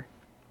the order.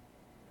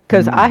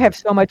 Because I Mm. have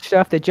so much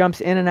stuff that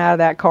jumps in and out of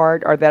that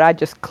cart, or that I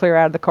just clear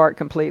out of the cart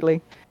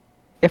completely.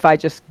 If I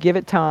just give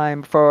it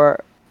time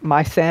for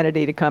my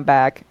sanity to come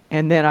back,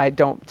 and then I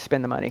don't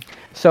spend the money.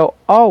 So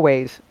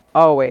always,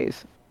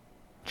 always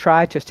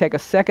try to take a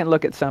second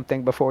look at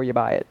something before you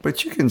buy it.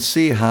 But you can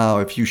see how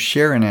if you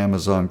share an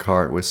Amazon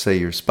cart with, say,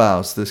 your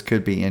spouse, this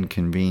could be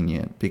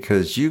inconvenient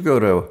because you go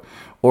to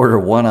order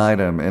one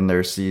item and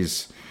there's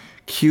these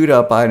queued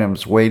up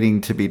items waiting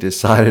to be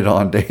decided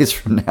on days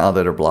from now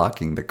that are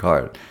blocking the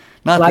cart.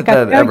 Not that Like I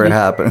that tell ever you,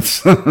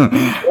 happens.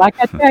 like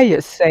I tell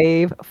you,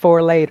 save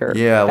for later.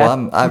 Yeah,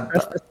 well, That's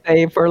press the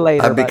save for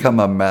later I've button. become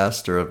a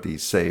master of the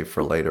save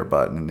for later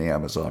button in the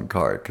Amazon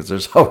cart because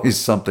there's always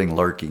something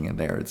lurking in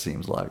there. It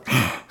seems like.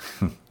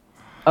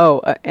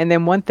 Oh, and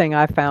then one thing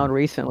I found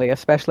recently,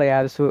 especially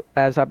as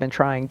I've been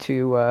trying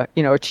to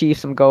achieve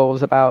some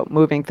goals about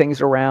moving things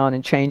around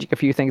and changing a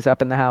few things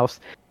up in the house.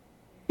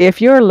 If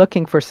you're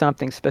looking for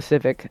something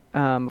specific,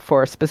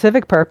 for a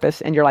specific purpose,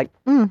 and you're like,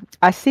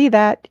 I see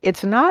that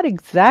it's not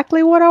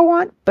exactly what I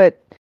want,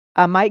 but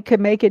I might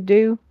could make it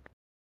do,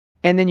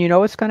 and then you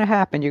know what's going to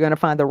happen. You're going to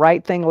find the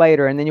right thing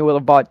later, and then you will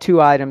have bought two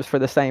items for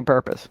the same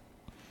purpose.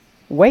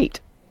 Wait,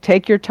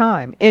 take your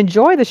time,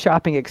 enjoy the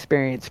shopping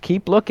experience,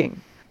 keep looking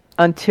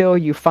until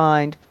you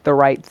find the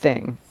right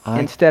thing, I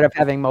instead of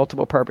having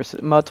multiple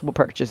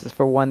purchases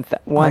for I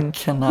one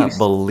cannot use.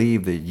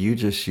 believe that you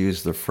just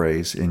used the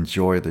phrase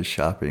 "enjoy the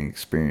shopping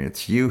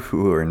experience." You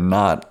who are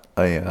not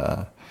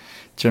a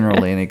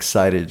generally an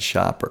excited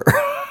shopper.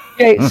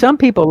 Okay, some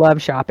people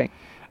love shopping.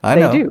 I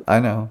They know, do. I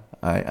know,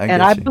 I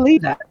And I get you.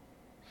 believe that.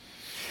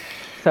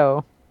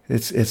 So,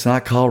 It's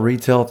not called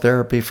retail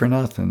therapy for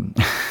nothing.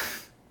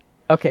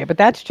 okay, but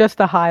that's just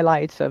the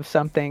highlights of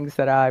some things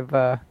that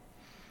I've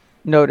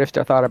noticed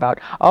or thought about.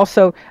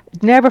 Also,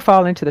 never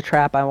fall into the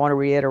trap. I want to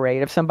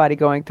reiterate, of somebody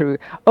going through,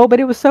 oh, but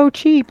it was so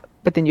cheap,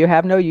 but then you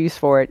have no use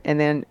for it, and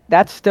then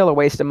that's still a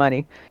waste of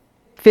money.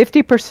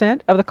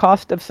 50% of the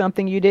cost of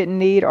something you didn't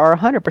need, or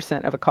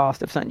 100% of the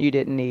cost of something you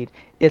didn't need.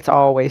 It's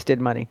all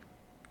wasted money.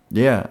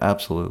 Yeah,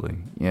 absolutely.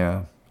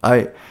 Yeah,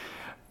 I.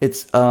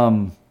 It's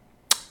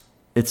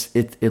it's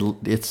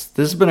this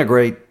has been a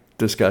great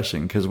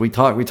discussion because we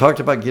talked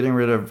about getting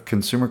rid of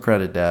consumer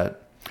credit debt.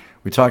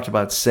 We talked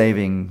about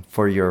saving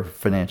for your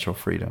financial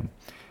freedom.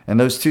 And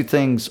those two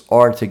things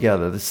are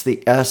together. It's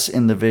the S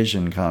in the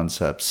vision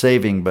concept,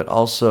 saving but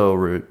also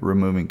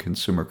removing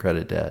consumer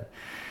credit debt.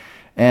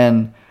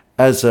 And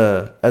as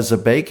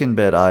a bacon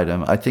bit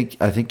item, I think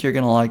you're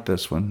going to like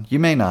this one. You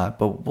may not,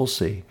 but we'll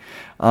see.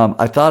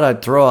 I thought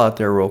I'd throw out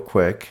there real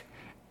quick,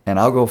 and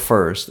I'll go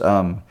first.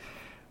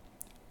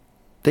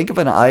 Think of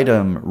an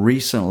item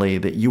recently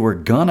that you were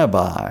gonna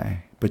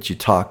buy, but you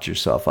talked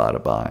yourself out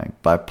of buying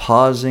by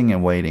pausing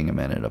and waiting a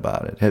minute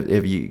about it.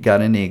 Have you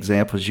got any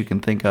examples you can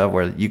think of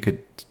where you could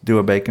do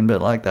a bacon bit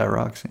like that,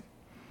 Roxy?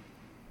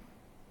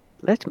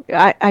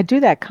 I do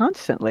that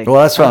constantly.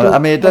 Well, that's I fine. do I it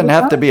mean, it all doesn't the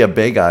have to time. be a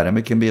big item.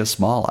 It can be a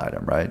small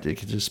item, right? It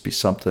could just be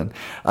something.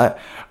 I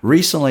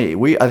recently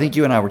I think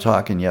you and I were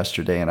talking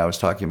yesterday, and I was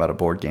talking about a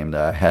board game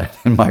that I had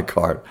in my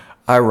cart.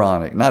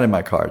 Ironic, not in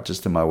my cart,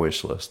 just in my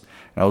wish list.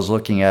 And I was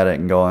looking at it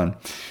and going,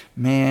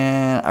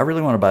 man, I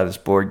really want to buy this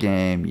board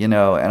game, And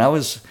I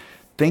was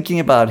thinking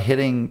about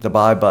hitting the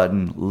buy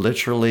button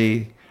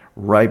literally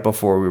right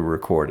before we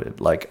recorded.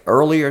 Like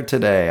earlier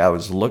today, I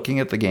was looking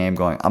at the game,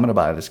 going, I'm going to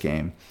buy this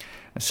game.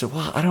 I said,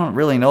 well, I don't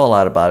really know a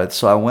lot about it.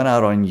 So I went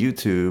out on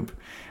YouTube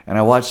and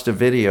I watched a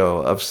video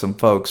of some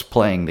folks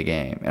playing the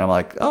game. And I'm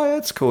like, oh, yeah,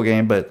 it's a cool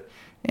game, but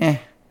I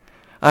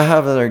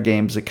have other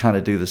games that kind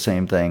of do the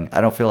same thing.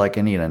 I don't feel like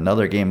I need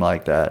another game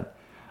like that.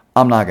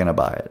 I'm not going to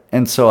buy it.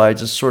 And so I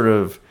just sort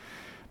of,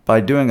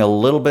 by doing a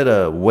little bit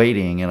of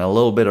waiting and a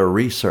little bit of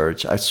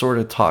research, I sort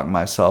of talked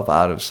myself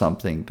out of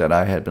something that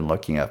I had been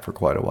looking at for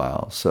quite a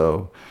while.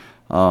 So,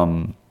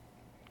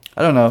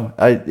 I don't know.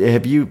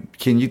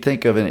 Can you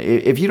think of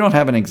if you don't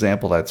have an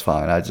example, that's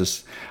fine.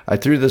 I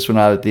threw this one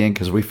out at the end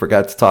because we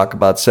forgot to talk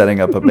about setting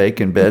up a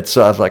bacon bit.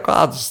 So I was like,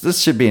 well,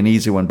 this should be an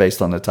easy one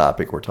based on the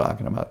topic we're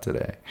talking about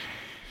today.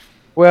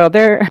 Well,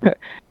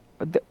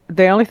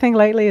 the only thing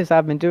lately is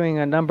I've been doing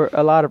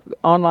a lot of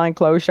online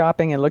clothes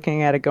shopping and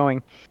looking at it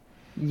going,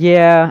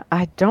 yeah,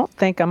 I don't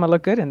think I'm gonna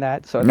look good in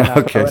that. So then I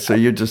throw Okay, it so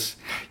out.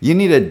 you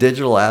need a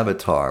digital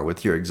avatar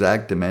with your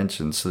exact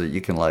dimensions so that you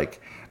can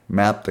like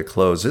map the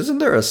clothes. Isn't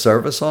there a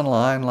service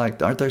online?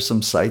 Like, aren't there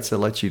some sites that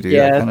let you do that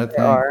Yes, kind of there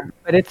thing? are,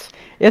 but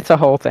it's a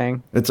whole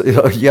thing. It's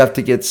you have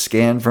to get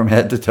scanned from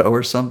head to toe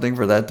or something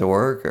for that to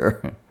work,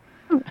 or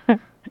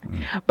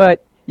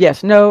But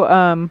yes,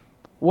 no,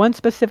 one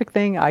specific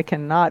thing I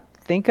cannot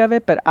think of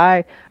it, but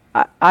I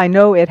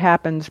know it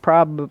happens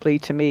probably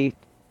to me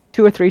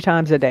 2 or 3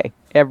 times a day,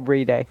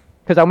 every day,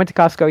 because I went to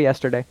Costco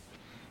yesterday.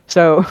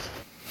 So,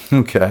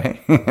 okay.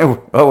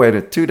 Oh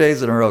wait, 2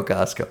 days in a row,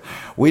 Costco.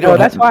 We oh, don't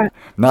have.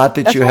 Not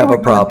that that's you why have we're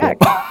a going problem.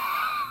 back.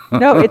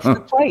 No, it's the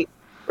plate.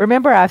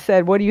 Remember, I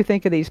said, "What do you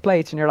think of these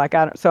plates?" And you're like,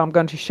 "I don't." So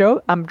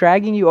I'm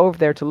dragging you over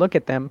there to look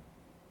at them,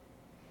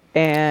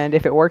 And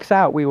if it works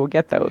out, we will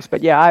get those.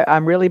 But yeah,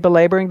 I'm really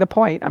belaboring the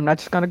point. I'm not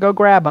just going to go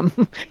grab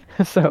them.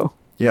 So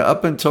Yeah,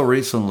 up until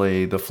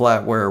recently, the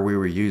flatware we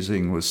were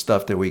using was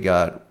stuff that we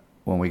got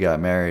when we got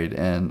married.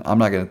 And I'm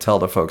not going to tell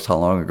the folks how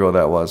long ago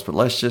that was, but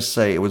let's just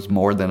say it was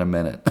more than a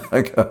minute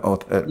ago.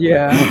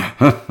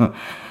 yeah.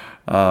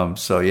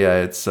 So yeah,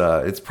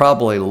 it's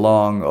probably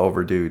long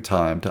overdue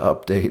time to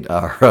update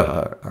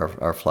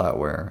our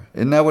flatware.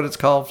 Isn't that what it's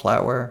called,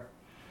 flatware?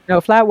 No,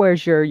 flatware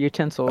is your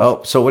utensils.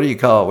 Oh, so what do you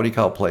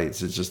call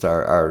plates? It's just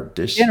our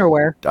dish,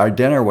 Dinnerware. our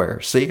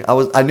dinnerware. See,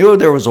 I knew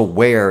there was a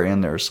ware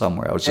in there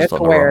somewhere. I was just It's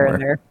on a the wrong ware in ware.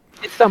 there.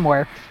 It's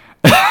somewhere.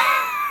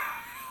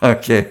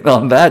 Okay,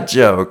 on that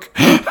joke,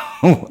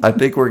 I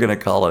think we're gonna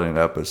call it an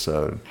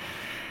episode.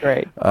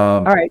 Great.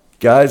 All right.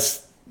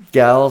 Guys,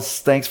 gals,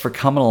 thanks for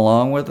coming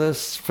along with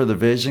us for the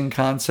vision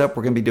concept.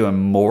 We're gonna be doing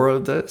more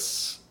of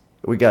this.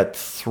 We got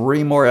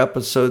 3 more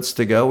episodes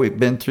to go. We've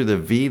been through the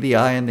V, the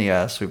I, and the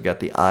S. We've got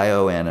the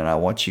ION, and I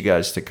want you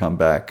guys to come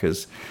back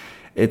because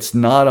it's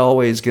not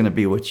always going to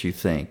be what you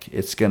think.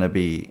 It's going to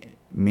be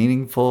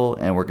meaningful,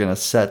 and we're going to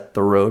set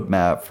the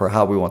roadmap for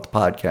how we want the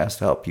podcast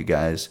to help you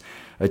guys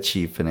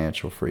achieve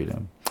financial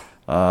freedom.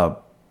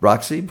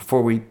 Roxy,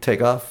 before we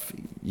take off,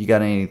 you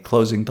got any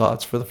closing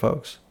thoughts for the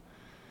folks?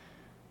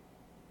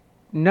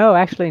 No,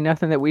 actually,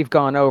 nothing that we've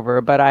gone over,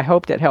 but I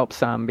hope that helps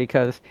some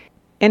because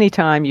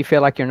anytime you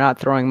feel like you're not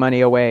throwing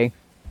money away,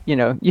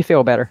 you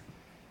feel better.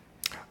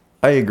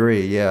 I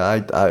agree.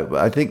 Yeah,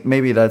 I think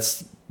maybe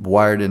that's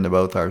wired into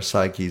both our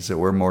psyches that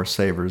we're more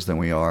savers than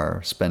we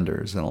are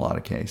spenders in a lot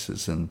of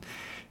cases. And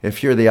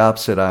if you're the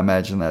opposite, I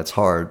imagine that's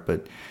hard.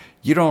 But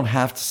you don't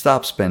have to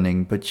stop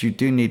spending, but you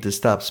do need to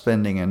stop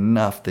spending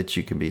enough that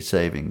you can be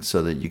saving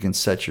so that you can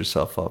set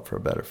yourself up for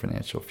a better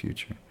financial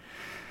future.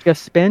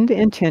 Just spend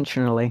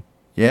intentionally.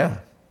 Yeah,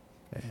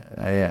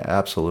 yeah,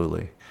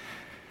 absolutely.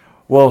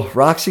 Well,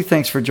 Roxy,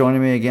 thanks for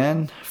joining me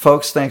again.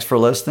 Folks, thanks for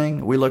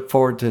listening. We look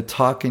forward to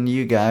talking to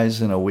you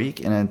guys in a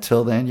week. And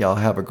until then, y'all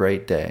have a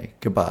great day.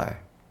 Goodbye.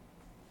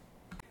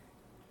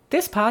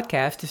 This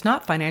podcast is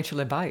not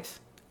financial advice.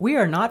 We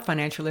are not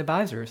financial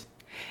advisors.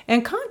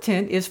 And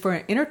content is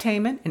for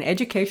entertainment and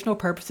educational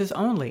purposes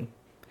only.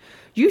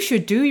 You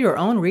should do your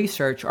own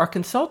research or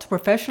consult a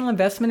professional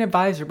investment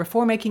advisor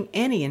before making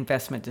any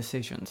investment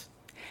decisions.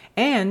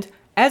 And,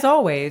 as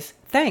always,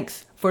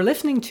 thanks for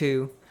listening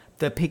to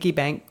the Piggy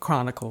Bank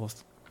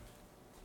Chronicles.